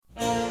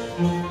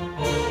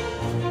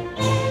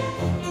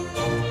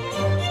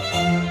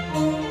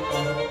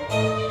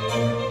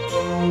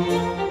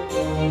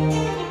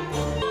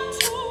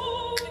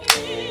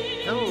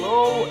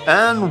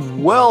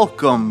and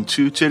welcome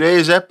to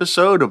today's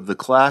episode of the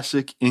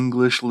Classic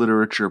English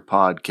Literature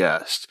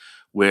Podcast,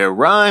 where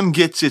rhyme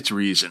gets its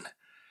reason.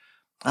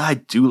 I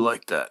do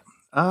like that.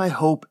 I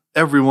hope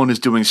everyone is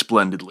doing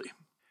splendidly.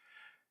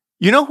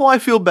 You know who I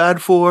feel bad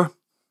for?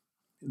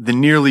 The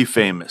nearly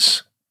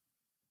famous.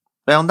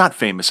 Well, not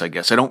famous, I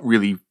guess. I don't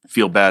really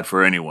feel bad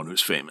for anyone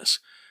who's famous.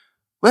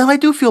 Well, I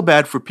do feel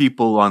bad for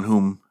people on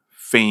whom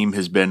fame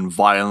has been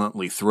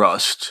violently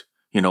thrust,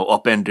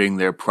 upending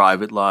their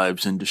private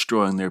lives and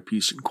destroying their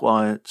peace and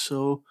quiet.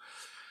 So,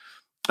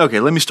 okay,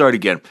 let me start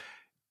again.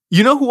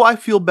 You know who I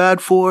feel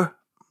bad for?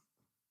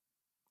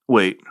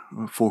 Wait,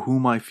 for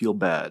whom I feel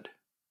bad?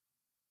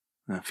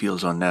 That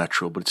feels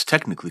unnatural, but it's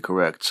technically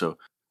correct. So,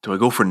 do I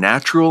go for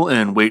natural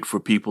and wait for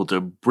people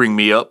to bring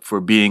me up for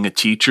being a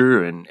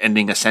teacher and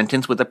ending a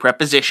sentence with a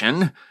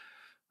preposition?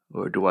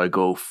 Or do I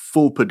go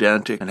full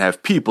pedantic and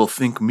have people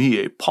think me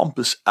a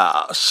pompous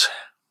ass?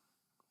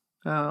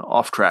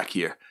 Off track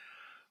here.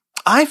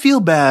 I feel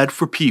bad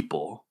for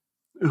people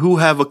who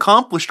have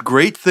accomplished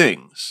great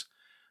things,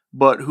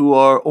 but who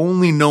are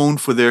only known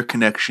for their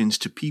connections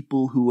to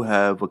people who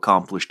have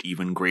accomplished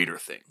even greater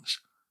things.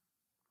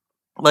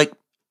 Like,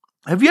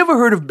 have you ever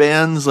heard of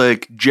bands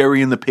like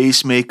Jerry and the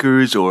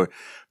Pacemakers or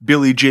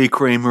Billy J.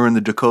 Kramer and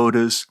the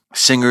Dakotas?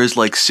 Singers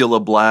like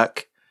Cilla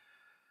Black?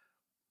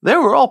 They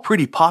were all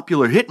pretty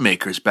popular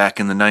hitmakers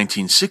back in the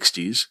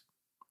 1960s,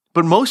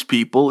 but most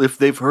people, if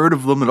they've heard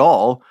of them at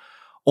all,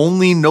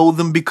 only know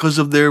them because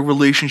of their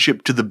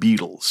relationship to the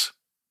Beatles.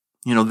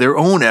 Their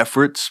own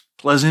efforts,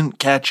 pleasant,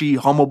 catchy,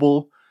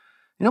 hummable.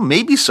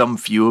 Maybe some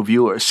few of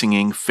you are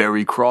singing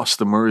Ferry Cross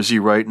the Mersey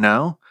right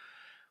now.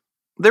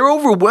 They're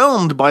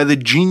overwhelmed by the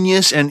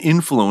genius and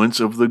influence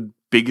of the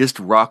biggest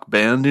rock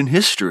band in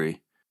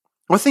history.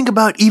 Or think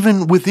about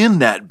even within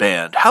that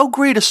band, how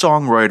great a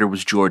songwriter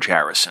was George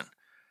Harrison?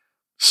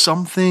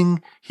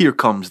 Something, Here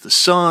Comes the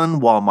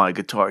Sun, While My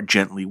Guitar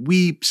Gently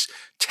Weeps,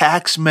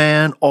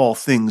 Taxman, All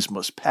Things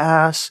Must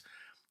Pass.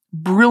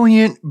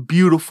 Brilliant,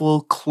 beautiful,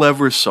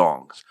 clever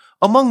songs,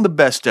 among the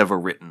best ever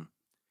written.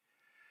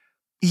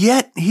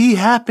 Yet he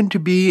happened to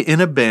be in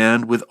a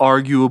band with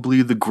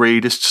arguably the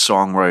greatest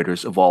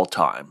songwriters of all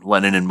time,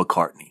 Lennon and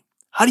McCartney.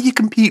 How do you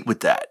compete with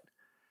that?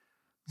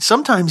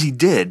 Sometimes he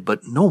did,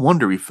 but no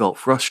wonder he felt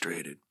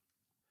frustrated.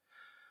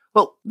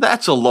 Well,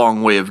 that's a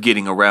long way of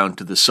getting around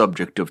to the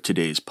subject of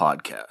today's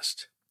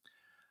podcast.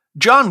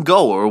 John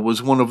Gower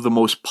was one of the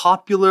most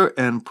popular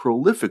and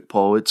prolific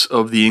poets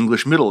of the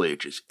English Middle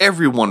Ages.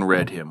 Everyone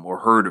read him or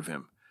heard of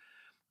him.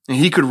 And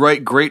he could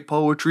write great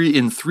poetry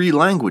in 3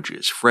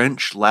 languages,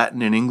 French,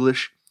 Latin, and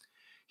English.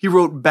 He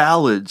wrote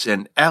ballads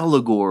and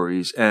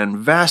allegories and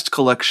vast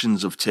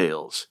collections of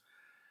tales.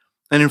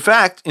 And in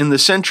fact, in the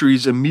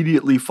centuries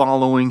immediately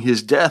following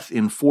his death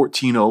in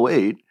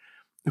 1408,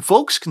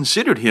 folks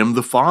considered him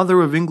the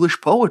father of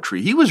English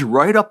poetry. He was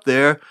right up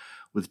there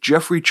with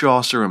Geoffrey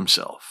Chaucer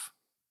himself.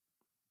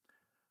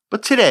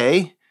 But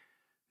today,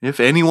 if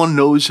anyone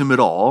knows him at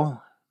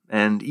all,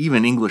 and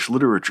even English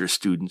literature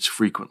students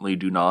frequently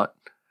do not,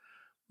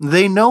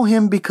 they know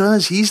him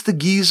because he's the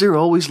geezer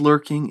always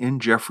lurking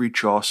in Geoffrey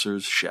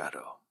Chaucer's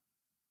shadow.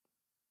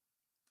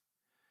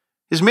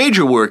 His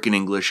major work in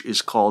English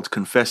is called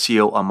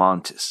Confessio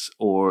Amantis,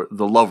 or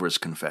The Lover's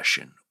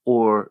Confession,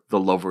 or The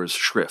Lover's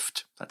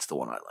Shrift. That's the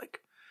one I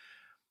like.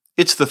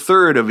 It's the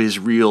third of his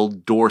real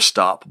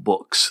doorstop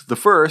books. The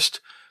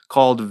first,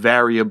 called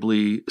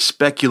variably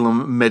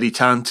Speculum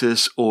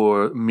Meditantis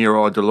or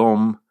Miroir de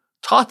l'Homme,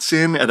 tots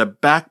in at a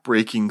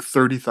back-breaking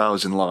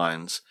 30,000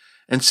 lines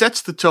and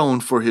sets the tone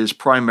for his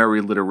primary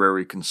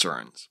literary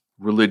concerns,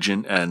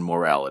 religion and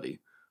morality.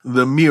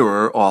 The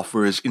Mirror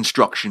offers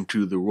instruction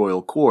to the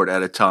royal court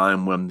at a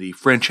time when the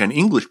French and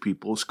English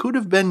peoples could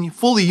have been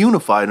fully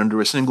unified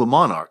under a single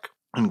monarch.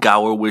 And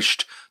Gower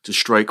wished to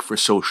strike for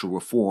social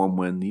reform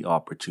when the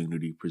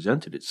opportunity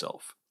presented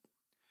itself.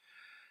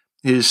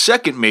 His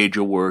second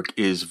major work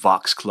is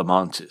Vox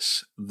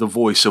Clamantis, the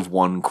voice of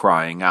one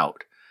crying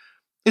out.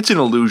 It's an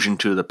allusion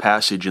to the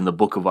passage in the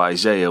book of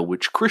Isaiah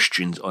which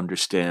Christians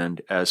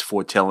understand as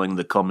foretelling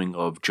the coming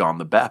of John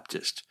the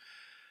Baptist.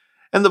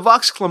 And the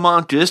Vox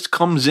Clamantis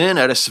comes in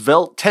at a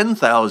svelte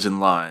 10,000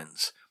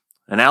 lines.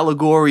 An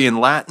allegory in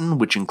Latin,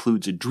 which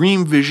includes a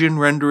dream vision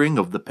rendering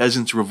of the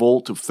Peasants'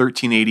 Revolt of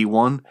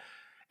 1381,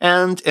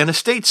 and an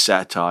estate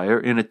satire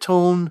in a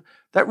tone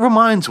that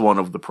reminds one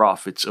of the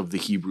prophets of the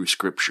Hebrew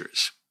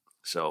Scriptures.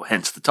 So,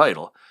 hence the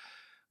title.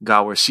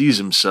 Gower sees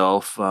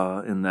himself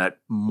in that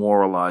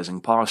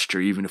moralizing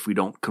posture, even if we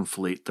don't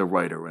conflate the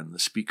writer and the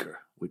speaker,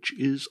 which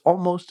is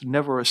almost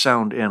never a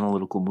sound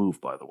analytical move,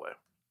 by the way.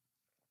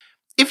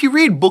 If you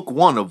read Book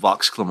 1 of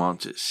Vox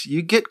Clamantis,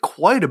 you get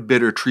quite a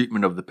bitter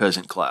treatment of the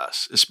peasant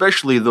class,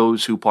 especially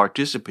those who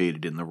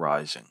participated in the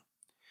rising.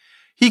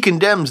 He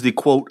condemns the,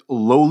 quote,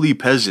 lowly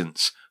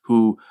peasants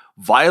who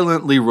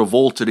violently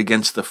revolted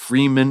against the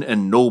freemen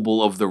and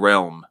noble of the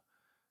realm.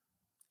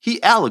 He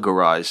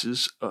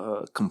allegorizes,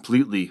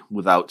 completely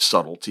without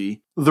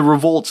subtlety, the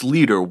revolt's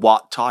leader,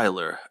 Wat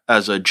Tyler,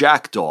 as a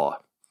jackdaw,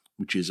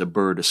 which is a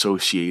bird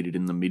associated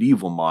in the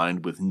medieval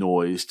mind with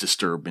noise,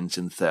 disturbance,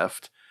 and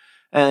theft.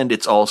 And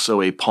it's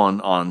also a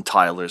pun on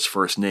Tyler's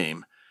first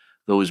name.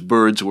 Those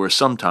birds were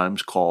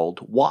sometimes called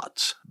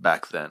Watts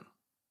back then.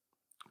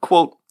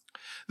 Quote,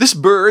 "This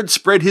bird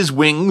spread his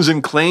wings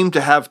and claimed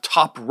to have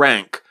top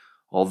rank,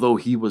 although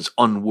he was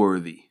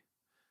unworthy."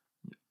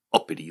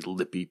 Uppity,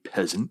 lippy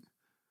peasant.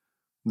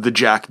 The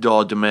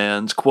jackdaw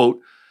demands, quote,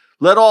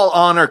 "Let all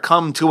honor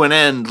come to an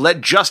end,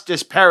 let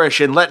justice perish,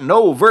 and let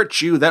no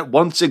virtue that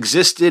once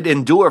existed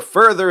endure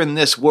further in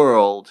this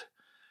world."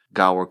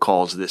 Gower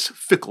calls this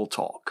fickle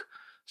talk,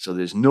 so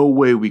there's no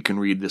way we can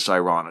read this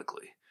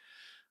ironically.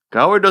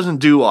 Gower doesn't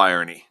do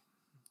irony.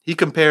 He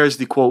compares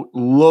the, quote,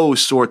 "low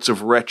sorts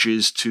of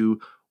wretches to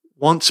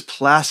once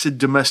placid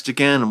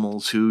domestic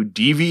animals who,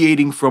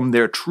 deviating from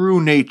their true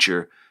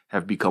nature,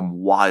 have become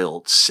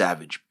wild,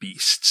 savage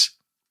beasts."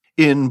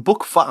 In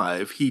Book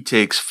 5, he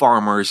takes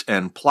farmers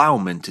and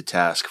plowmen to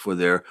task for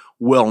their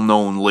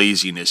well-known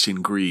laziness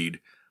and greed.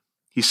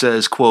 He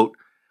says, quote,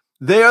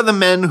 "They are the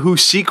men who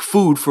seek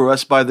food for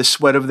us by the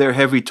sweat of their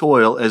heavy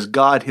toil, as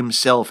God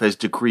himself has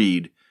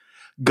decreed.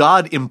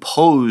 God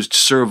imposed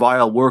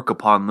servile work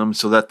upon them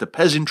so that the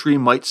peasantry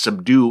might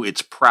subdue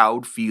its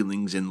proud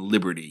feelings in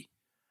liberty."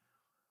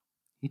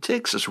 He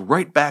takes us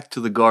right back to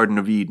the Garden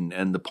of Eden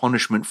and the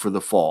punishment for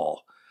the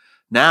fall.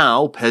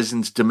 Now,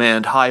 peasants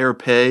demand higher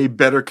pay,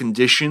 better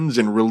conditions,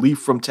 and relief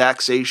from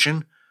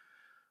taxation.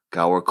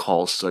 Gower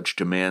calls such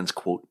demands,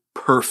 quote,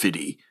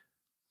 "perfidy,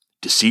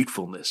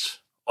 deceitfulness,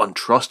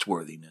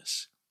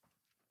 untrustworthiness."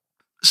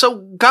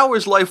 So,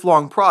 Gower's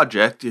lifelong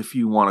project, if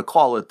you want to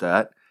call it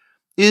that,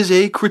 is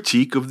a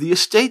critique of the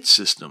estate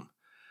system.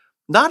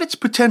 Not its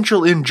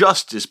potential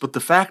injustice, but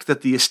the fact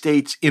that the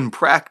estates in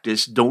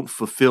practice don't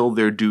fulfill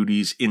their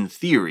duties in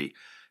theory,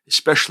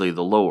 especially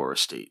the lower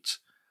estates.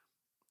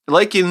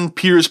 Like in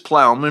Piers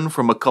Plowman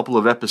from a couple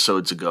of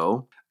episodes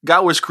ago,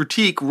 Gower's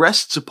critique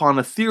rests upon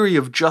a theory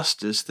of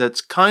justice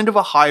that's kind of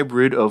a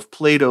hybrid of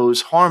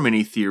Plato's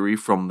harmony theory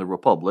from the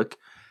Republic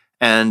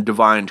and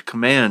divine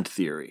command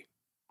theory.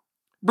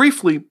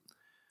 Briefly,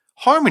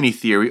 harmony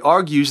theory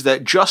argues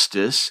that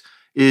justice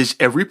is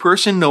every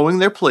person knowing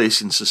their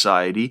place in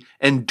society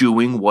and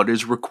doing what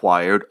is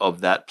required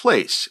of that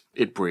place.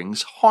 It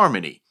brings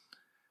harmony.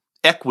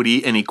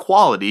 Equity and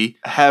equality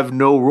have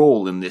no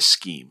role in this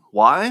scheme.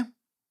 Why?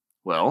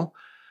 Well,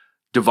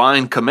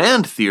 divine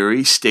command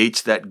theory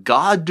states that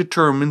God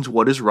determines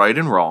what is right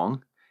and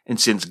wrong, and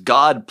since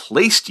God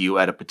placed you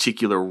at a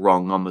particular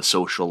rung on the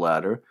social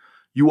ladder,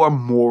 you are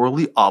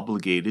morally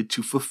obligated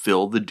to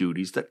fulfill the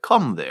duties that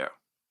come there.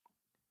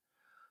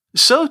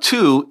 So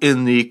too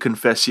in the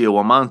Confessio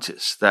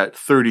Amantis, that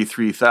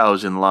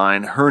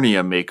 33,000-line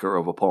hernia maker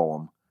of a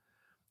poem.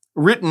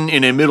 Written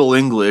in a Middle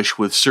English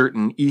with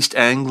certain East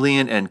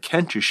Anglian and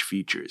Kentish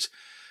features,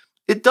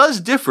 it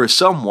does differ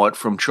somewhat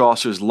from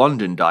Chaucer's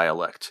London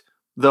dialect,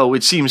 though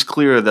it seems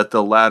clear that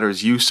the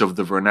latter's use of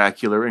the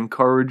vernacular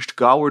encouraged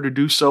Gower to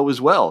do so as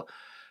well.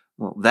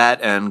 Well,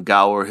 that and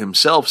Gower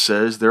himself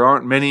says there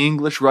aren't many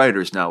English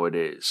writers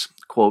nowadays.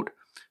 Quote,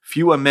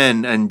 "Fewer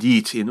men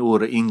andit in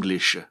our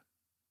English."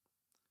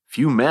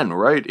 Few men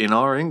write in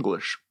our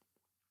English.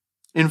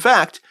 In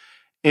fact,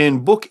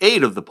 in Book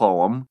 8 of the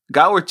poem,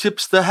 Gower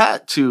tips the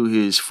hat to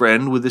his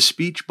friend with a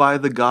speech by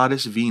the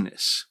goddess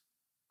Venus.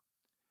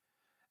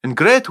 "And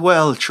great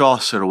well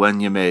Chaucer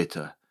when ye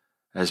meta,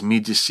 as me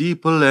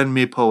disciple and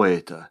me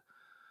poeta,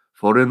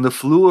 for in the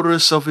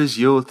flourish of his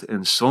youth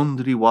in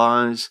sundry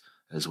wise,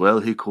 as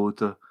well he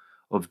quota,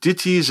 of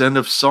ditties and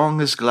of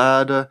songs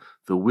glada,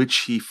 the which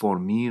he for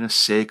me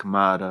sake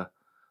mada,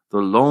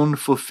 the lone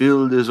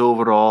fulfilled is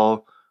over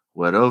all,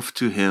 whereof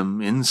to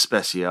him in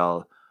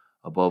special,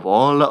 above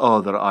all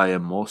other I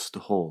am most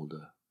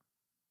holder."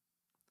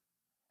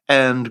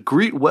 And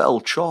greet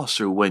well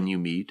Chaucer when you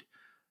meet,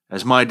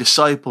 as my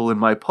disciple and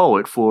my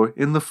poet, for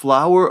in the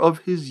flower of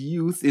his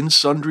youth in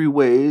sundry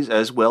ways,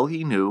 as well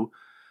he knew,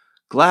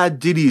 glad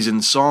ditties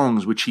and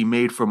songs which he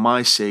made for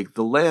my sake,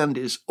 the land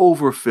is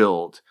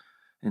overfilled,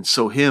 and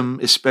so him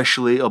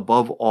especially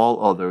above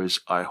all others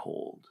I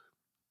hold.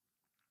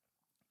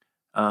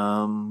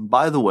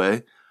 By the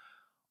way,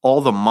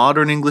 all the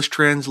modern English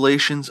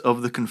translations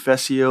of the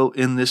Confessio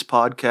in this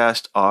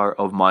podcast are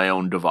of my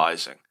own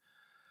devising.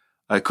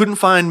 I couldn't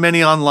find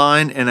many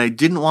online, and I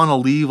didn't want to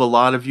leave a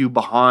lot of you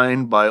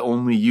behind by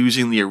only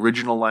using the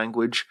original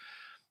language.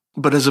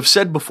 But as I've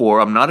said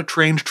before, I'm not a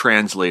trained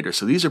translator,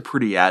 so these are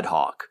pretty ad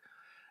hoc.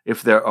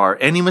 If there are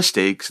any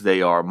mistakes,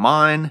 they are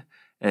mine,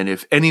 and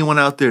if anyone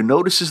out there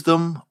notices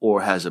them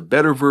or has a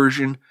better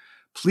version,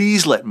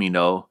 please let me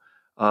know.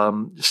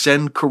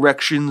 Send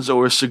corrections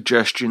or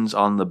suggestions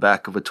on the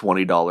back of a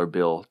 $20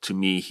 bill to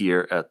me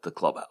here at the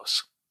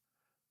clubhouse.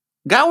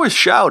 Gower's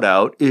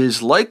shout-out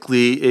is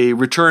likely a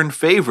return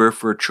favor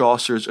for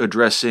Chaucer's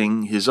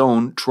addressing his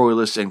own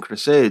Troilus and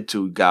Cresside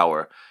to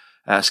Gower,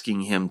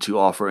 asking him to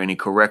offer any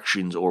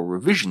corrections or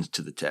revisions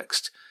to the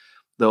text,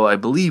 though I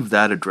believe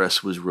that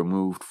address was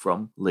removed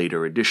from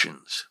later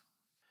editions.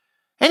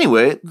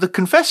 Anyway, the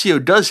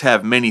Confessio does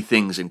have many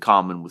things in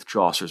common with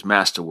Chaucer's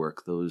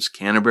masterwork, those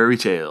Canterbury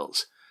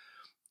Tales.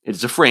 It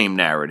is a frame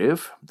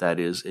narrative, that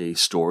is, a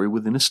story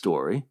within a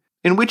story,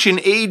 in which an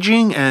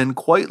aging and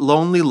quite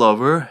lonely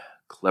lover,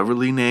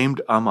 cleverly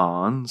named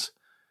Amans,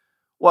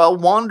 while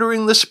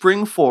wandering the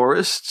spring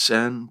forests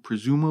and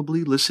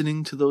presumably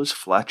listening to those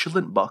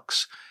flatulent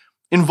bucks,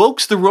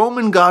 invokes the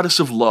Roman goddess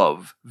of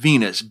love,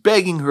 Venus,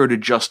 begging her to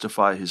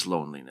justify his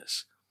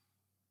loneliness.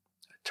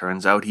 It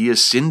turns out he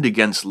has sinned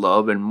against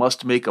love and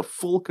must make a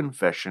full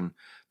confession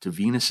to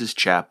Venus's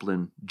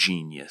chaplain,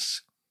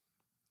 Genius.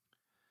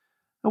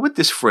 Now, with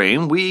this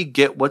frame, we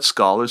get what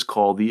scholars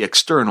call the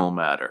external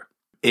matter,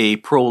 a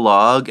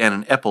prologue and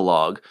an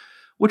epilogue,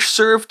 which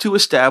serve to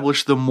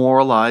establish the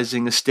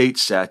moralizing estate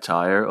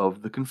satire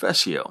of the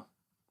Confessio.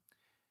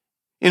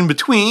 In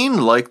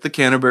between, like the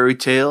Canterbury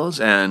Tales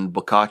and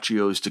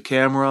Boccaccio's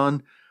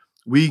Decameron,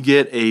 we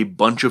get a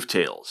bunch of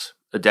tales,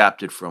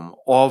 adapted from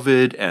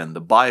Ovid and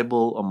the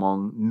Bible,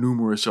 among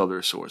numerous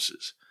other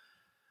sources.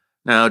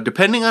 Now,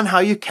 depending on how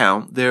you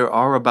count, there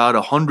are about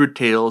 100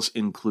 tales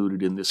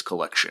included in this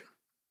collection.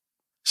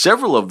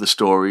 Several of the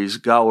stories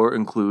Gower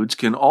includes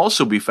can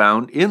also be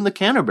found in the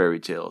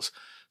Canterbury Tales,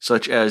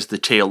 such as the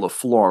Tale of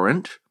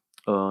Florent,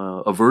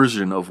 a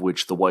version of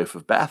which the Wife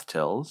of Bath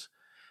tells,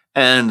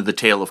 and the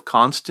Tale of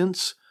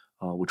Constance,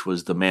 which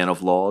was the man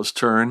of law's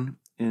turn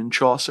in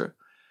Chaucer.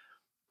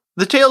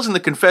 The tales in the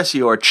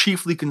Confessio are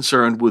chiefly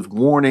concerned with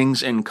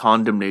warnings and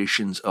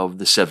condemnations of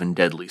the 7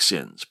 deadly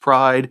sins: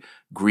 pride,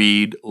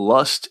 greed,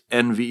 lust,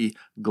 envy,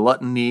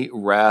 gluttony,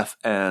 wrath,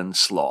 and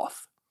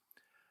sloth.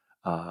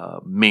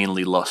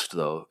 Mainly lust,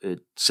 though. It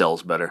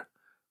sells better.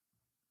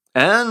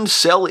 And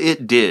sell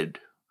it did.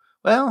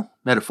 Well,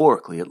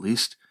 metaphorically at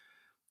least.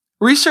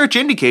 Research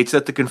indicates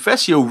that the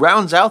Confessio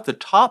rounds out the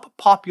top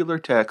popular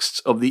texts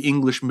of the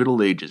English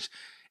Middle Ages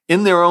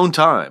in their own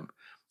time,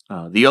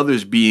 the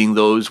others being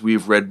those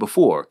we've read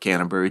before: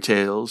 Canterbury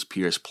Tales,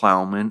 Piers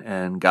Plowman,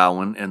 and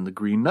Gawain and the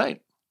Green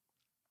Knight.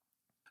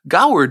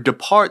 Gower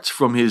departs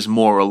from his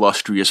more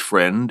illustrious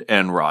friend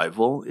and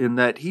rival in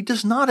that he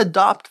does not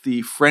adopt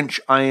the French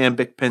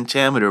iambic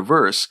pentameter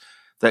verse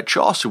that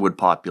Chaucer would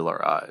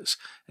popularize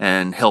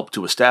and help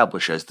to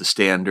establish as the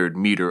standard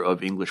meter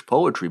of English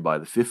poetry by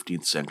the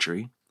 15th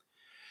century.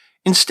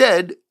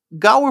 Instead,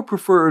 Gower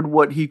preferred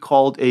what he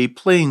called a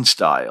plain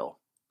style,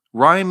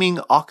 rhyming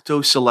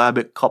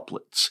octosyllabic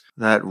couplets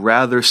that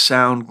rather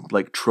sound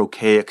like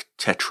trochaic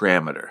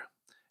tetrameter,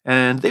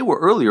 and they were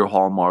earlier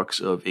hallmarks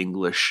of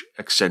English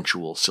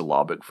accentual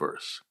syllabic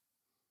verse.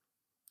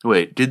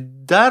 Wait,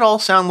 did that all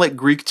sound like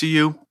Greek to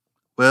you?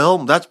 Well,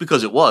 that's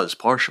because it was,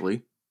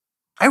 partially.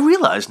 I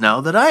realize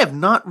now that I have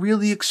not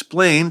really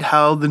explained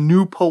how the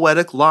new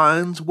poetic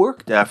lines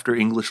worked after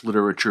English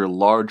literature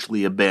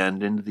largely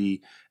abandoned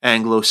the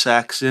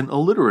Anglo-Saxon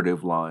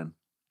alliterative line.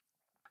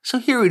 So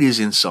here it is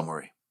in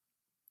summary.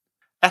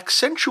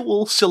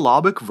 Accentual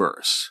syllabic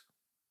verse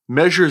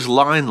measures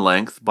line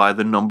length by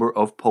the number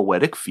of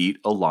poetic feet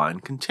a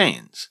line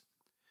contains.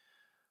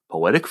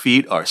 Poetic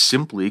feet are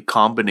simply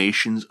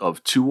combinations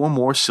of 2 or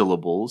more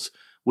syllables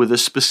with a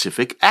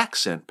specific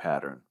accent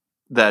pattern.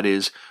 That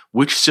is,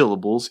 which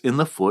syllables in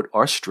the foot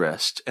are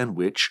stressed and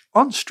which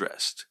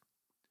unstressed.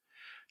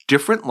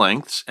 Different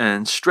lengths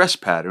and stress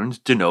patterns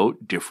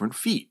denote different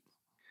feet.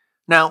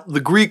 Now, the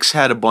Greeks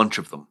had a bunch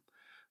of them,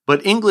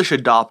 but English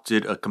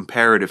adopted a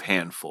comparative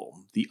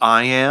handful: the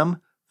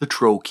iamb, the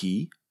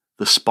trochee,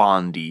 the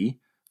spondee,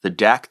 the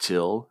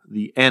dactyl,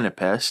 the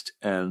anapest,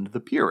 and the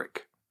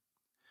pyrrhic.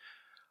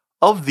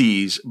 Of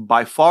these,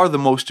 by far the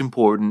most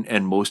important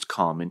and most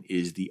common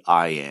is the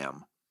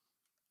iamb.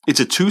 It's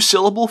a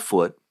 2-syllable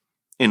foot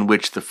in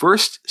which the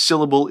first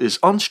syllable is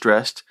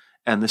unstressed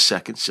and the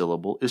second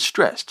syllable is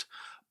stressed.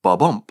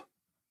 Ba-bump.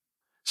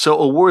 So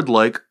a word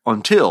like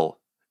until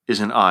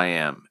is an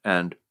iamb,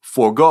 and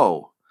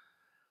forgo.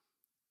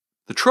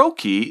 The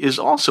trochee is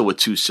also a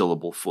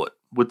 2-syllable foot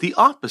with the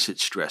opposite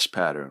stress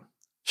pattern: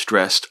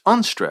 stressed,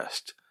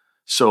 unstressed.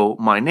 So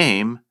my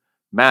name,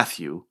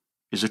 Matthew,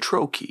 is a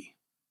trochee.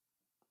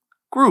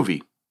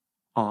 Groovy.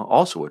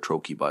 Also a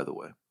trochee, by the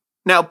way.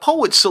 Now,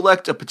 poets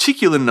select a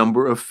particular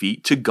number of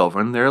feet to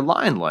govern their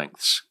line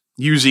lengths.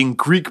 Using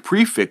Greek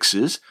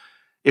prefixes,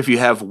 if you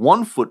have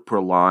 1 foot per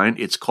line,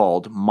 it's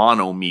called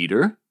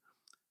monometer.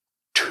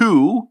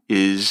 2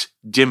 is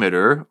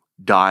dimeter,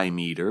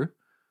 dimeter.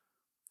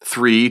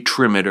 3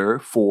 trimeter,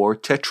 4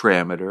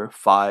 tetrameter,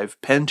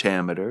 5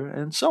 pentameter,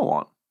 and so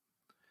on.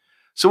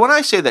 So when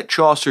I say that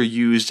Chaucer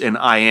used an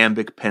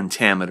iambic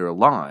pentameter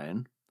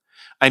line,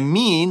 I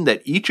mean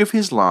that each of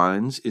his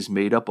lines is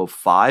made up of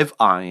 5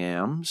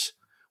 iambs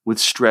with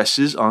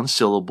stresses on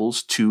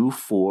syllables 2,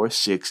 4,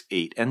 6,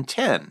 8, and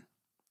 10.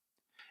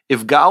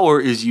 If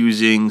Gower is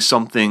using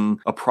something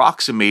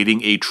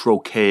approximating a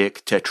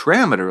trochaic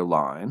tetrameter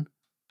line,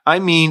 I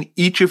mean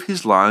each of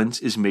his lines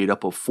is made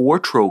up of 4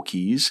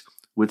 trochees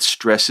with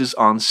stresses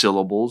on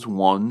syllables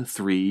 1,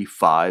 3,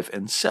 5,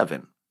 and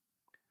 7.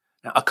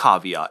 Now, a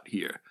caveat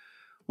here.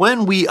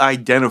 When we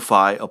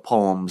identify a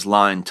poem's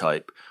line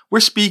type, we're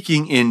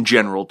speaking in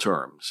general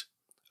terms.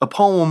 A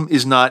poem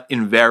is not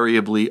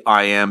invariably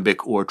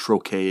iambic or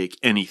trochaic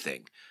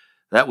anything.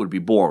 That would be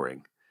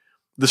boring.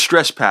 The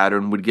stress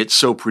pattern would get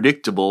so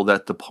predictable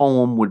that the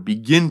poem would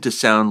begin to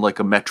sound like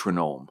a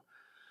metronome,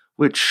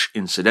 which,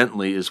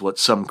 incidentally, is what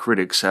some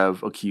critics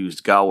have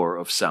accused Gower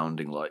of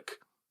sounding like.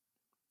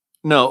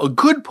 No, a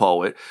good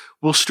poet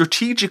will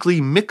strategically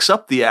mix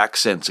up the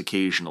accents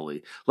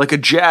occasionally, like a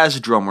jazz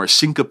drummer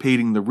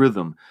syncopating the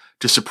rhythm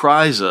to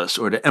surprise us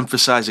or to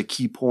emphasize a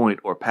key point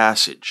or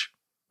passage.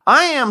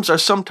 Iambs are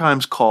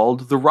sometimes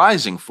called the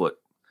rising foot,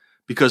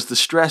 because the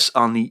stress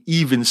on the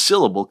even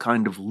syllable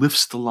kind of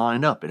lifts the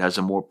line up. It has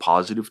a more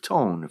positive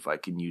tone, if I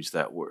can use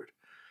that word.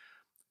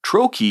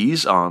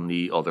 Trochees, on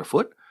the other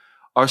foot,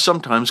 are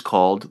sometimes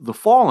called the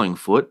falling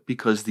foot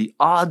because the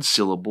odd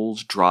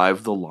syllables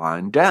drive the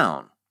line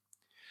down.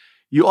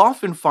 You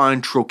often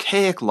find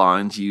trochaic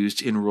lines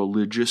used in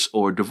religious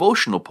or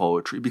devotional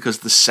poetry because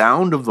the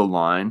sound of the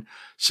line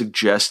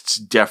suggests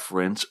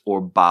deference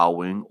or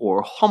bowing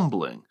or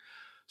humbling.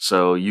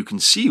 So you can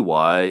see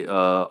why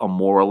a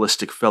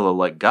moralistic fellow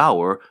like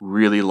Gower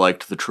really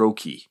liked the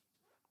trochee.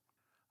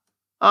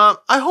 I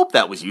hope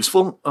that was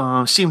useful.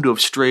 Seem to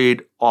have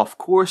strayed off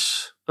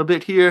course a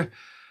bit here,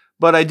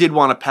 but I did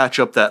want to patch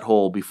up that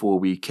hole before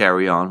we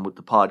carry on with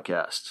the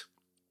podcast.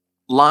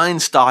 Line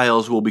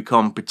styles will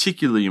become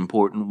particularly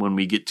important when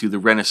we get to the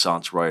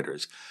Renaissance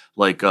writers,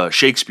 like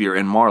Shakespeare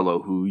and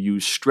Marlowe, who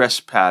use stress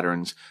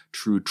patterns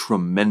to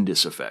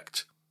tremendous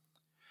effect.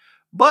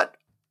 But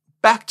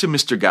back to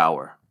Mr.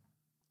 Gower.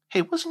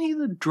 Hey, wasn't he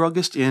the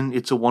druggist in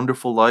It's a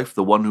Wonderful Life,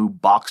 the one who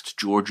boxed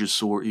George's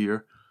sore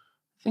ear?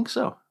 I think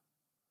so.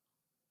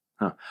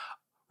 Huh.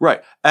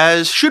 Right.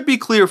 As should be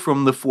clear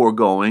from the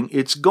foregoing,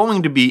 it's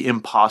going to be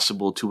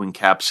impossible to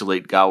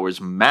encapsulate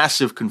Gower's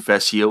massive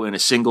confessio in a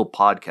single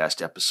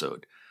podcast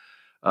episode,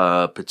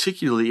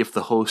 particularly if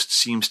the host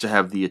seems to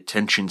have the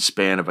attention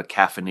span of a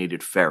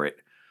caffeinated ferret.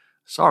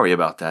 Sorry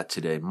about that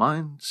today.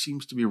 Mine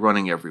seems to be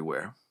running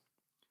everywhere.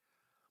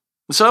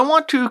 So I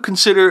want to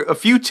consider a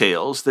few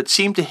tales that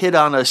seem to hit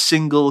on a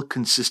single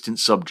consistent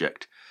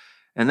subject,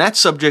 and that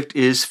subject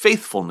is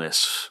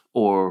faithfulness,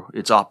 or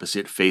its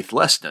opposite,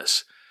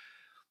 faithlessness.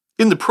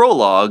 In the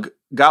prologue,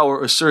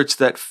 Gower asserts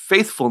that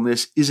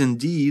faithfulness is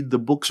indeed the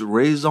book's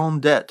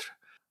raison d'etre.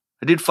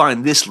 I did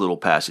find this little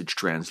passage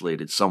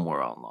translated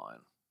somewhere online.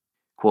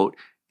 Quote,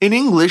 "In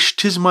English,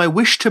 'tis my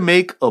wish to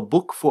make a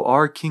book for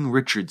our King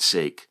Richard's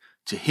sake.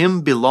 To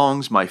him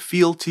belongs my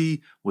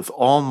fealty, with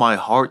all my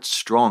heart's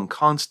strong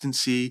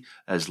constancy,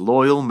 as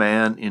loyal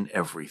man in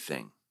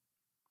everything."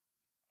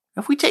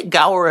 If we take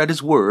Gower at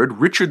his word,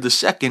 Richard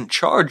II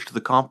charged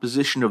the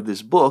composition of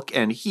this book,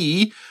 and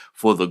he,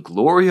 for the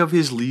glory of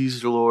his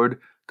liege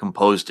lord,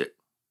 composed it.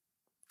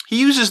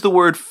 He uses the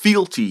word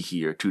fealty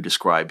here to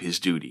describe his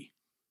duty.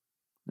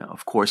 Now,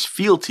 of course,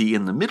 fealty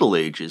in the Middle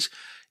Ages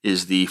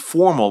is the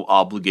formal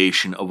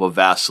obligation of a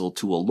vassal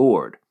to a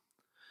lord,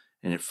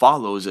 and it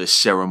follows a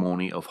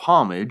ceremony of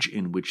homage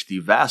in which the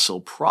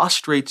vassal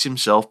prostrates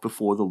himself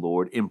before the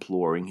lord,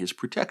 imploring his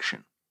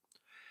protection.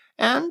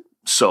 And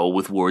so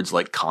with words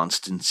like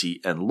constancy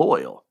and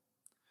loyal.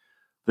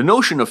 The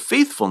notion of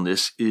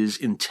faithfulness is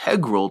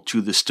integral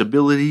to the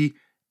stability,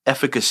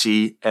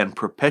 efficacy, and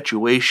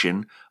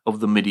perpetuation of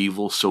the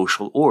medieval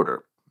social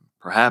order,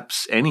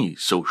 perhaps any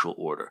social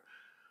order.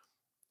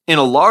 In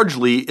a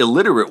largely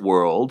illiterate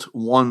world,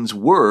 one's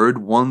word,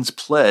 one's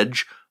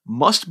pledge,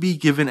 must be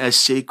given as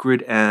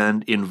sacred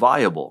and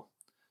inviolable.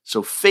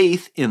 So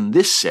faith in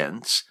this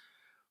sense,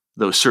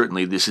 though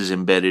certainly this is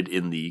embedded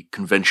in the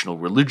conventional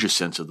religious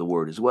sense of the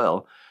word as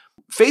well,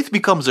 faith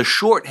becomes a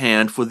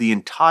shorthand for the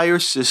entire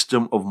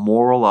system of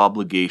moral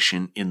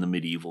obligation in the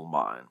medieval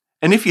mind.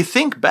 And if you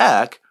think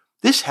back,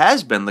 this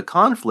has been the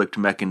conflict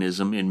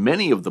mechanism in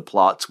many of the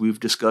plots we've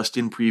discussed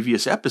in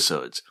previous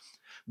episodes.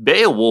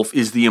 Beowulf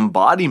is the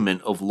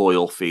embodiment of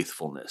loyal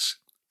faithfulness,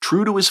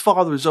 true to his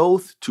father's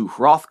oath, to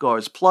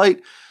Hrothgar's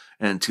plight,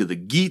 and to the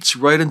Geats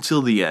right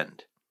until the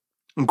end.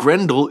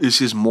 Grendel is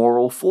his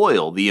moral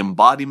foil, the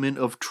embodiment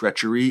of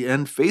treachery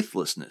and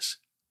faithlessness.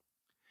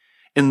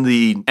 In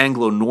the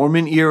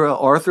Anglo-Norman era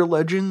Arthur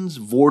legends,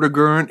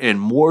 Vortigern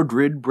and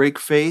Mordred break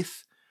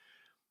faith.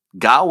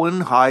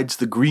 Gawain hides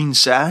the green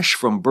sash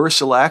from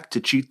Bersilac to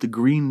cheat the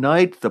Green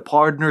Knight, the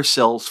Pardoner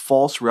sells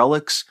false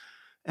relics,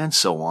 and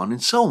so on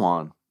and so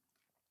on.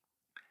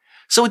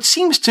 So it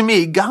seems to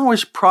me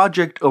Gower's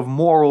project of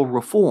moral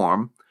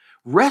reform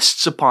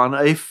rests upon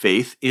a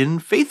faith in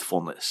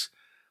faithfulness.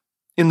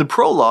 In the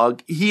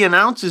prologue, he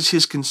announces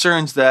his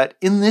concerns that,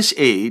 in this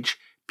age,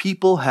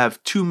 people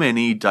have too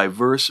many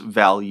diverse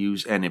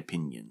values and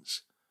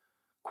opinions.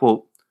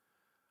 Quote,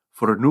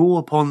 "For now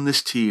upon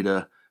this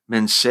tide,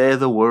 men say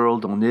the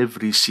world on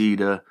every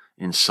side,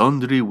 in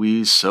sundry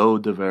ways so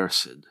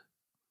diversed."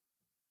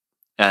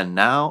 And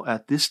now,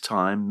 at this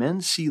time,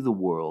 men see the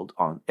world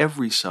on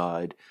every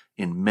side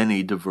in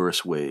many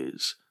diverse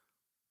ways.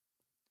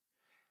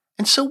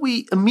 And so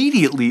we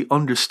immediately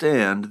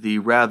understand the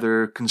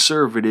rather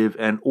conservative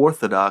and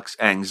orthodox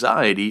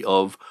anxiety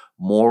of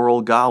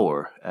Moral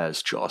Gower,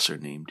 as Chaucer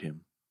named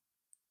him.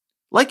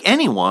 Like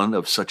anyone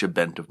of such a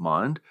bent of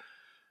mind,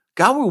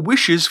 Gower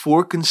wishes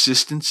for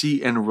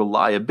consistency and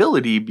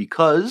reliability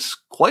because,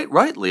 quite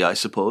rightly, I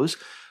suppose,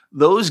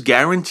 those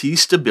guarantee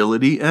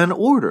stability and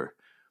order.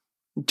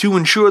 To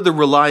ensure the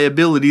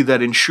reliability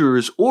that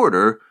ensures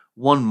order,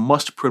 one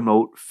must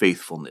promote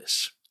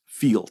faithfulness,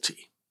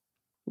 fealty.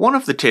 One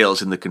of the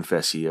tales in the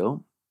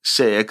Confessio,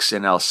 Ceyx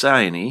and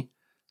Alcyone,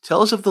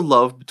 tells of the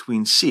love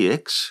between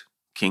Ceyx,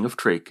 king of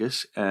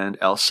Trachis, and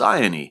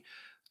Alcyone,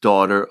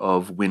 daughter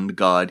of wind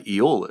god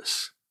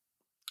Aeolus.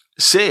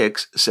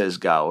 Ceyx, says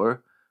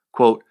Gower,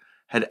 quote,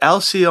 had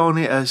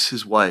Alcyone as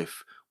his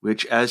wife,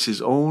 which as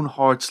his own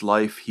heart's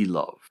life he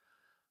loved.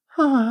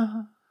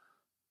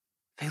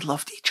 They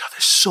loved each other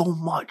so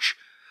much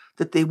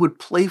that they would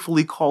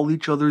playfully call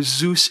each other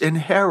Zeus and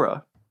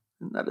Hera.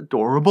 Isn't that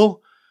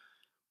adorable?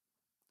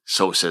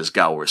 So says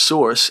Gower's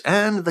source,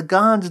 and the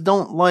gods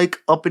don't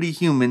like uppity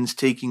humans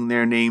taking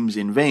their names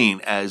in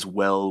vain, as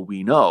well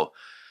we know.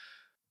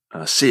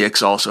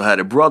 Ceyx also had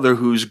a brother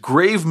whose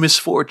grave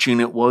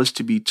misfortune it was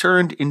to be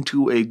turned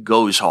into a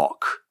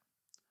goshawk.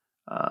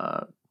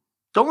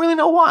 Don't really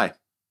know why.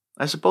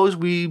 I suppose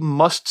we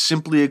must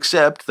simply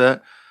accept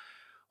that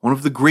one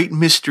of the great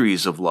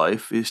mysteries of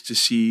life is to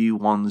see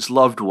one's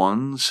loved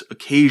ones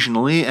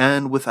occasionally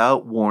and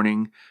without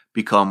warning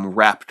become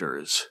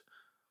raptors.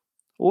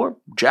 Or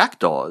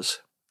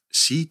jackdaws.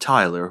 See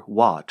Tyler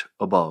Watt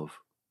above.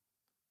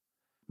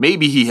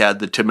 Maybe he had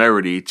the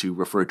temerity to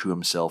refer to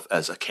himself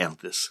as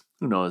Acanthus.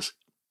 Who knows?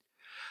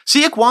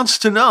 Ceyx wants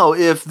to know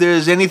if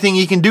there's anything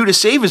he can do to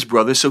save his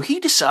brother, so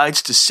he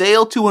decides to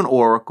sail to an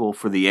oracle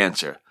for the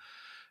answer.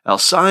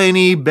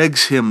 Alcyone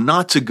begs him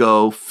not to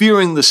go,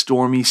 fearing the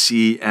stormy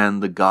sea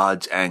and the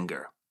god's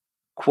anger.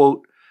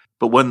 Quote,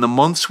 but when the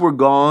months were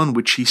gone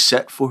which he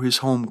set for his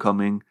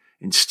homecoming,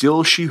 and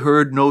still she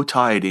heard no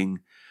tiding,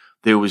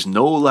 there was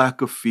no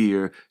lack of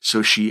fear,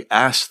 so she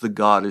asked the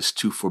goddess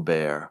to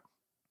forbear.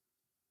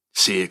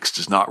 Ceyx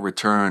does not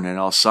return, and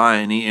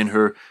Alcyone, in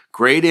her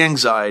great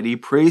anxiety,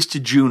 prays to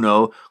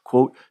Juno,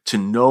 quote, to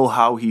know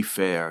how he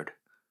fared.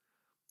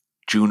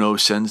 Juno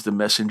sends the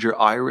messenger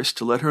Iris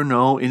to let her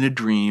know in a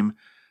dream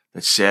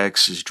that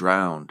Ceyx is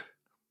drowned.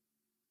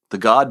 The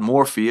god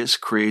Morpheus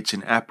creates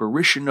an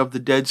apparition of the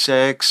dead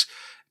Ceyx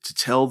to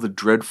tell the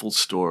dreadful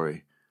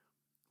story.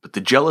 But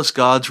the jealous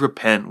gods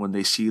repent when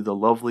they see the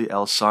lovely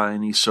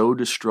Alcyone so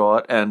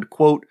distraught and,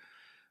 quote,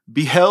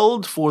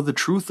 beheld for the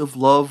truth of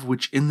love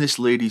which in this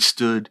lady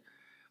stood,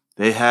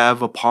 they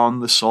have upon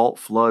the salt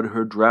flood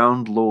her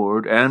drowned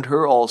lord, and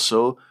her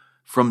also,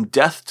 from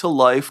death to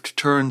life to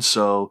turn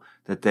so,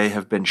 that they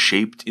have been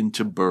shaped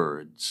into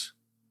birds.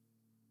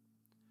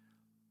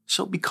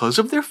 So because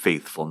of their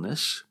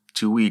faithfulness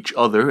to each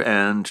other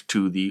and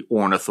to the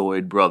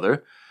ornithoid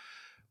brother,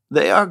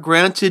 they are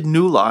granted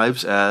new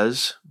lives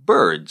as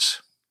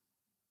birds.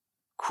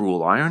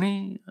 Cruel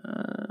irony?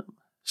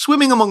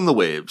 Swimming among the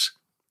waves.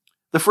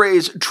 The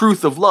phrase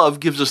truth of love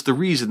gives us the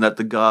reason that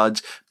the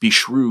gods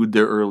beshrewed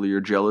their earlier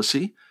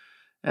jealousy,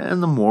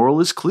 and the moral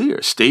is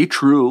clear. Stay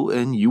true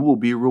and you will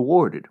be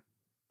rewarded.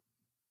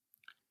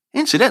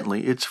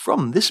 Incidentally, it's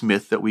from this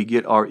myth that we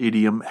get our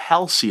idiom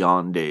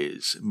halcyon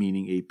days,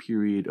 meaning a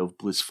period of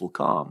blissful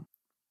calm.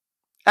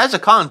 As a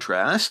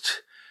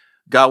contrast,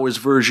 Gower's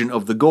version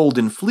of the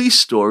Golden Fleece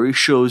story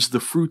shows the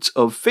fruits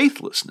of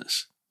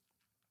faithlessness.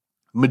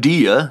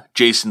 Medea,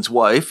 Jason's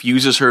wife,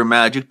 uses her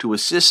magic to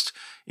assist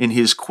in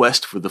his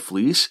quest for the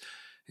fleece,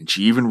 and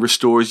she even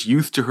restores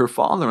youth to her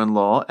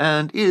father-in-law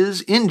and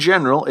is, in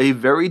general, a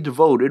very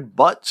devoted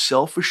but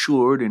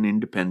self-assured and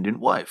independent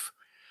wife.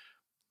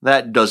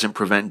 That doesn't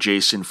prevent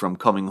Jason from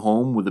coming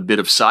home with a bit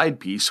of side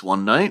piece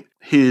one night.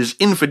 His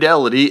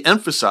infidelity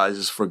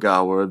emphasizes for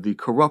Gower the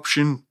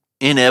corruption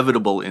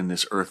inevitable in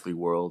this earthly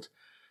world,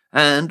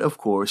 and, of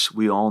course,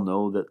 we all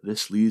know that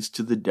this leads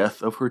to the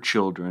death of her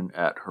children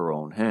at her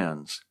own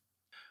hands.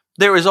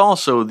 There is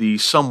also the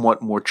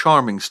somewhat more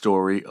charming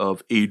story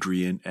of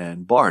Adrian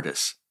and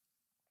Bardas.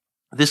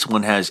 This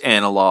one has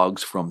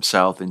analogs from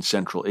South and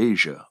Central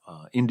Asia,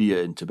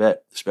 India and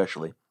Tibet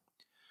especially.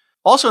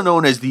 Also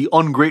known as the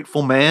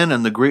ungrateful man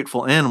and the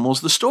grateful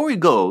animals, the story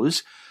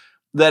goes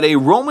that a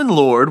Roman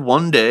lord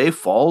one day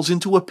falls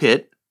into a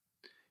pit.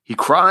 He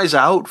cries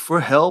out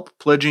for help,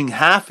 pledging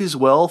half his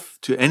wealth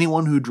to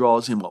anyone who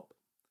draws him up.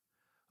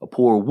 A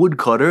poor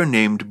woodcutter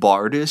named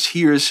Bardas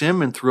hears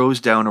him and throws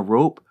down a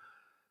rope.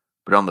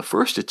 But on the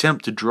first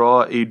attempt to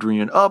draw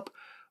Adrian up,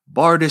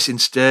 Bardas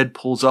instead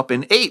pulls up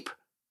an ape.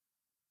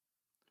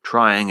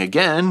 Trying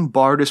again,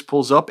 Bardas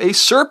pulls up a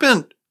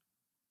serpent.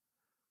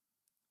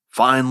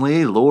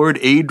 Finally, Lord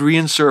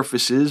Adrian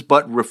surfaces,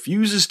 but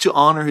refuses to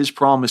honor his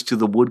promise to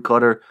the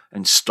woodcutter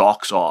and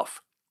stalks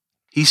off.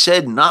 He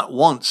said not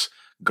once,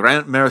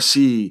 "Grant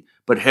merci,"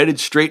 but headed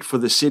straight for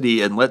the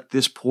city and let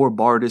this poor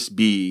Bardas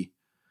be.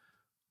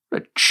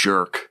 What a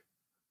jerk.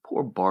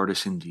 Poor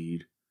Bardas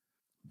indeed.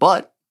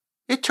 But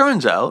it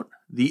turns out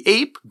the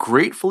ape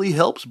gratefully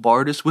helps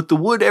Bardas with the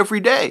wood every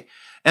day,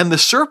 and the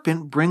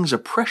serpent brings a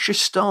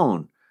precious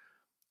stone.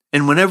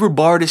 And whenever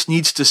Bardas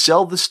needs to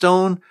sell the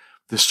stone,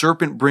 the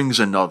serpent brings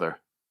another.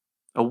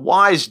 A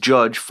wise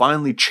judge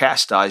finally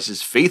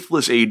chastises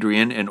faithless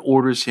Adrian and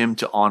orders him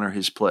to honor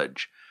his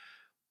pledge.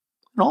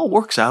 It all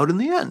works out in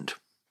the end.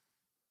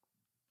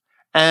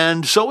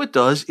 And so it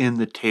does in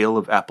the Tale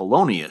of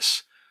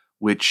Apollonius,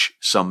 which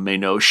some may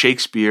know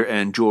Shakespeare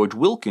and George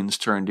Wilkins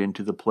turned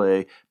into the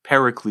play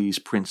Pericles,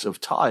 Prince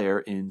of Tyre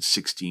in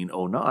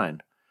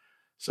 1609.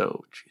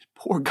 So, geez,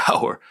 poor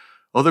Gower.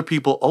 Other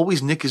people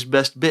always nick his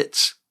best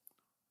bits.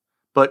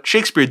 But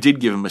Shakespeare did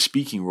give him a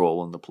speaking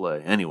role in the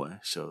play anyway,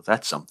 so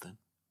that's something.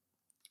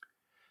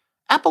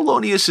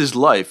 Apollonius's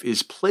life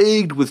is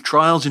plagued with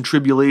trials and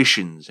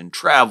tribulations and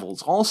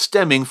travels, all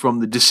stemming from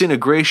the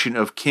disintegration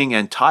of King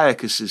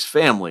Antiochus's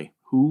family,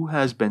 who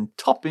has been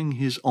tupping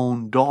his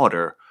own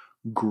daughter.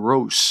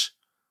 Gross.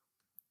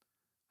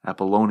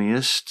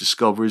 Apollonius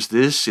discovers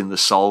this in the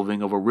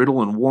solving of a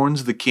riddle and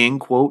warns the king,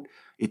 quote,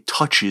 "It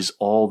touches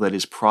all that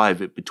is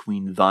private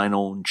between thine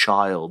own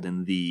child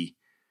and thee."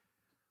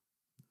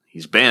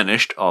 He's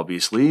banished,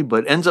 obviously,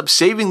 but ends up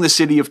saving the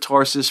city of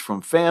Tarsus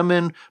from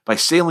famine by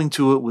sailing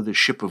to it with a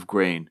ship of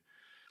grain.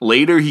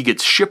 Later, he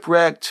gets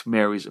shipwrecked,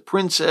 marries a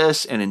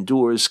princess, and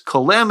endures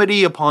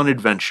calamity upon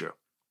adventure.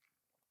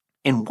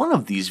 In one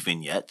of these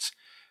vignettes,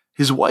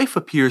 his wife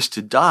appears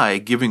to die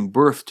giving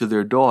birth to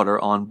their daughter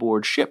on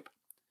board ship.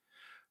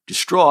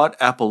 Distraught,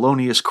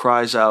 Apollonius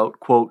cries out,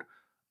 quote,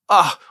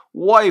 "Ah,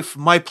 wife,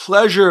 my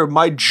pleasure,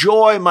 my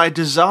joy, my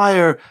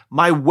desire,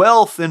 my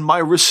wealth and my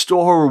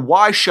restorer,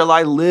 why shall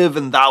I live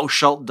and thou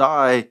shalt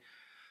die?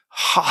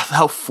 Ha,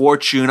 thou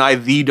fortune, I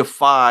thee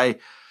defy.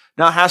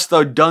 Now hast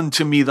thou done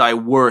to me thy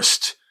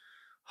worst.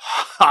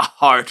 Ha,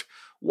 heart,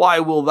 why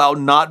wilt thou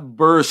not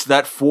burst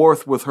that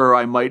forth with her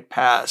I might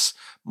pass?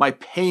 My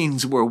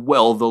pains were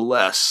well the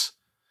less."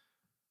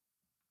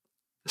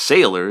 The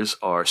sailors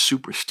are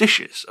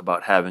superstitious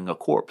about having a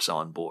corpse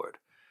on board,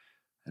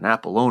 and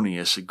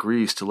Apollonius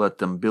agrees to let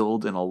them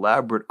build an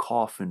elaborate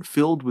coffin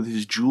filled with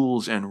his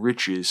jewels and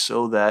riches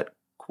so that,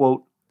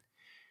 quote,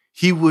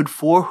 "he would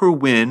for her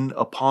win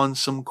upon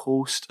some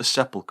coast a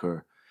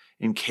sepulchre,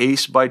 in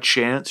case by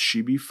chance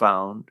she be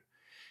found.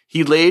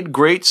 He laid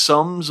great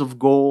sums of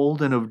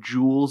gold and of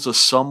jewels a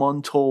sum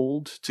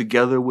untold,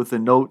 together with a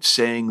note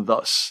saying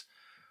thus,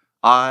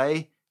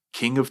 I,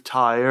 King of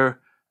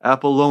Tyre,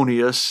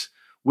 Apollonius,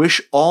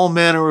 wish all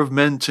manner of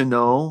men to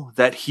know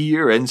that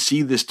hear and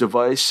see this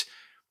device,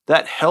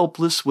 that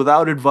helpless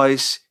without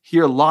advice,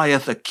 here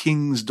lieth a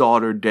king's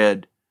daughter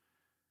dead.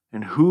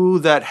 And who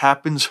that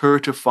happens her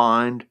to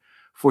find,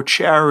 for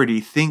charity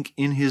think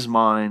in his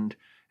mind,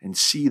 and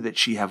see that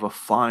she have a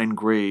fine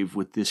grave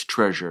with this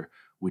treasure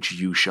which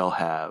you shall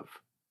have."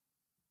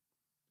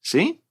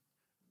 See?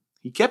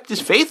 He kept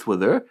his faith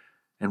with her,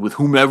 and with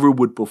whomever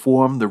would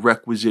perform the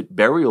requisite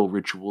burial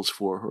rituals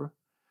for her.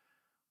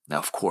 Now,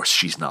 of course,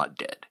 she's not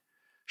dead.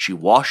 She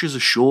washes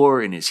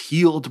ashore and is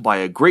healed by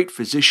a great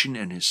physician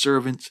and his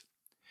servants.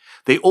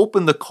 They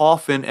open the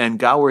coffin, and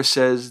Gower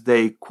says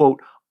they,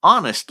 quote,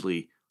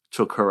 honestly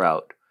took her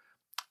out.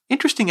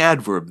 Interesting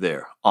adverb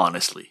there,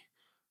 honestly.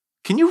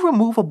 Can you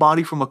remove a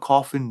body from a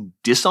coffin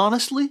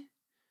dishonestly?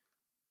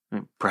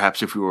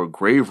 Perhaps if you were a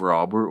grave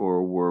robber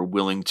or were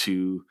willing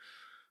to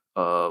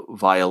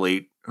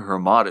violate her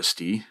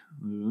modesty.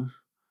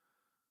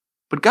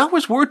 But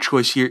Gower's word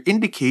choice here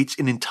indicates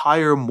an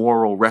entire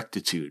moral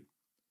rectitude.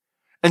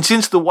 And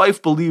since the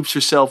wife believes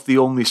herself the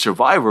only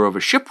survivor of a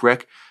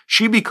shipwreck,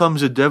 she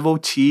becomes a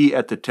devotee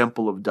at the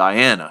temple of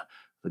Diana,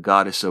 the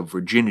goddess of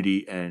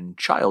virginity and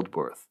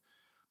childbirth.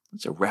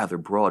 That's a rather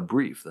broad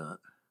brief, that.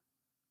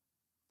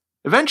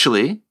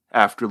 Eventually,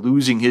 after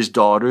losing his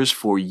daughters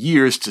for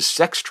years to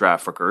sex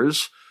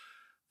traffickers,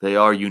 they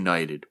are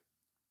united.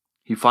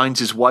 He finds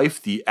his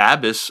wife, the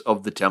abbess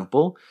of the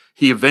temple.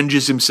 He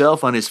avenges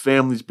himself on his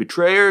family's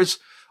betrayers.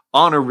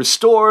 Honor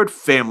restored,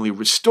 family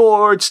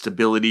restored,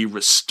 stability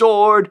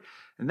restored,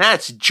 and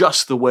that's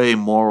just the way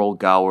moral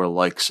Gower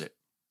likes it.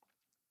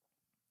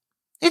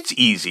 It's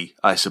easy,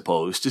 I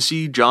suppose, to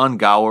see John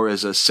Gower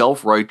as a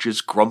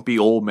self-righteous, grumpy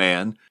old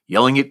man,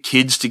 yelling at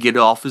kids to get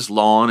off his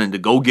lawn and to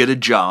go get a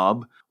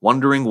job,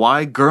 wondering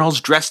why girls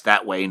dress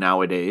that way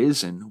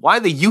nowadays, and why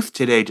the youth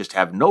today just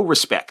have no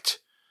respect.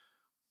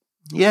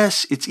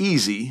 Yes, it's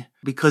easy,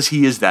 because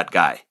he is that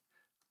guy.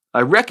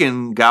 I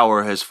reckon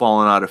Gower has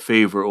fallen out of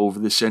favor over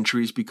the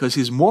centuries because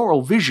his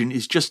moral vision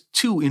is just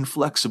too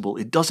inflexible.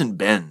 It doesn't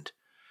bend.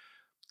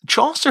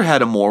 Chaucer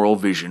had a moral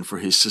vision for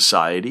his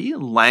society,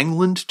 and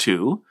Langland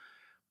too.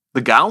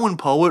 The Gowan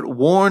poet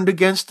warned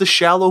against the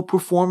shallow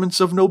performance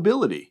of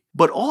nobility,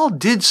 but all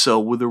did so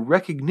with a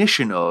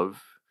recognition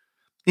of,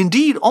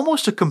 indeed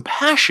almost a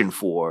compassion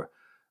for,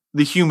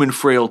 the human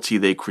frailty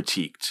they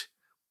critiqued.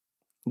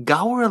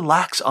 Gower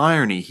lacks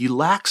irony, he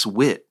lacks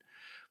wit.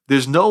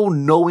 There's no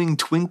knowing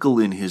twinkle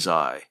in his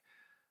eye.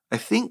 I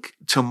think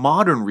to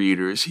modern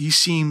readers he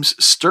seems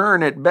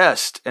stern at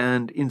best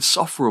and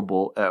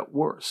insufferable at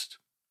worst.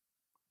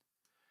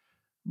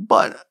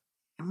 But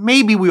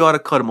maybe we ought to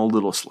cut him a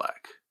little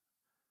slack.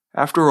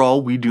 After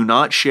all, we do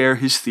not share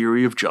his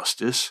theory of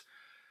justice.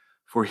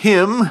 For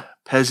him,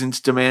 peasants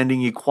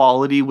demanding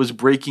equality was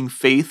breaking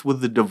faith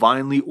with the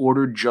divinely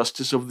ordered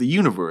justice of the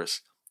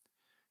universe.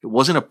 It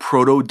wasn't a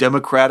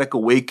proto-democratic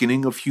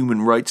awakening of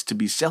human rights to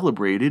be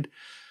celebrated.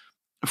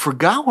 For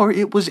Gower,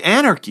 it was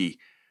anarchy,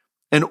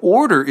 and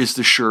order is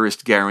the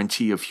surest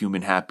guarantee of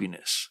human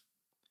happiness.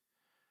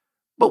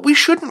 But we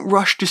shouldn't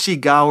rush to see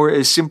Gower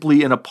as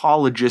simply an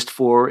apologist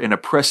for an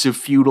oppressive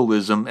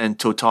feudalism and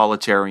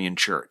totalitarian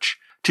church.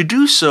 To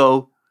do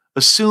so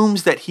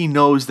assumes that he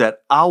knows that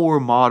our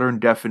modern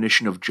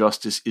definition of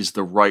justice is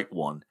the right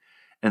one,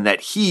 and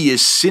that he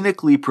is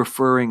cynically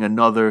preferring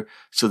another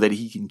so that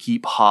he can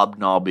keep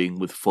hobnobbing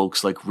with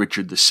folks like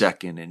Richard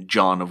II and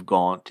John of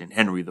Gaunt and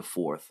Henry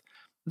IV.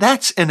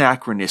 That's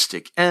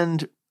anachronistic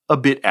and a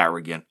bit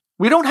arrogant.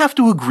 We don't have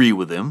to agree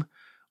with him.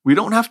 We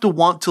don't have to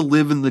want to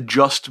live in the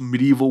just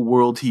medieval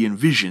world he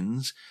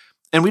envisions,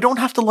 and we don't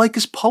have to like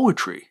his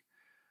poetry.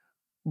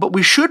 But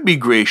we should be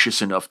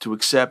gracious enough to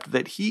accept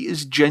that he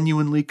is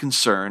genuinely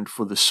concerned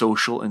for the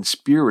social and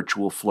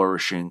spiritual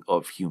flourishing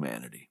of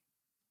humanity.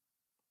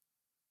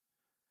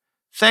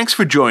 Thanks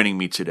for joining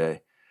me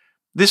today.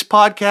 This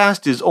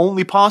podcast is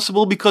only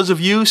possible because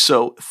of you,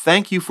 so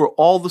thank you for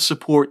all the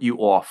support you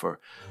offer.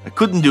 I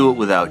couldn't do it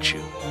without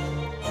you.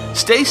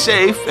 Stay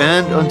safe,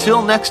 and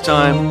until next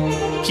time,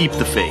 keep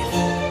the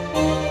faith.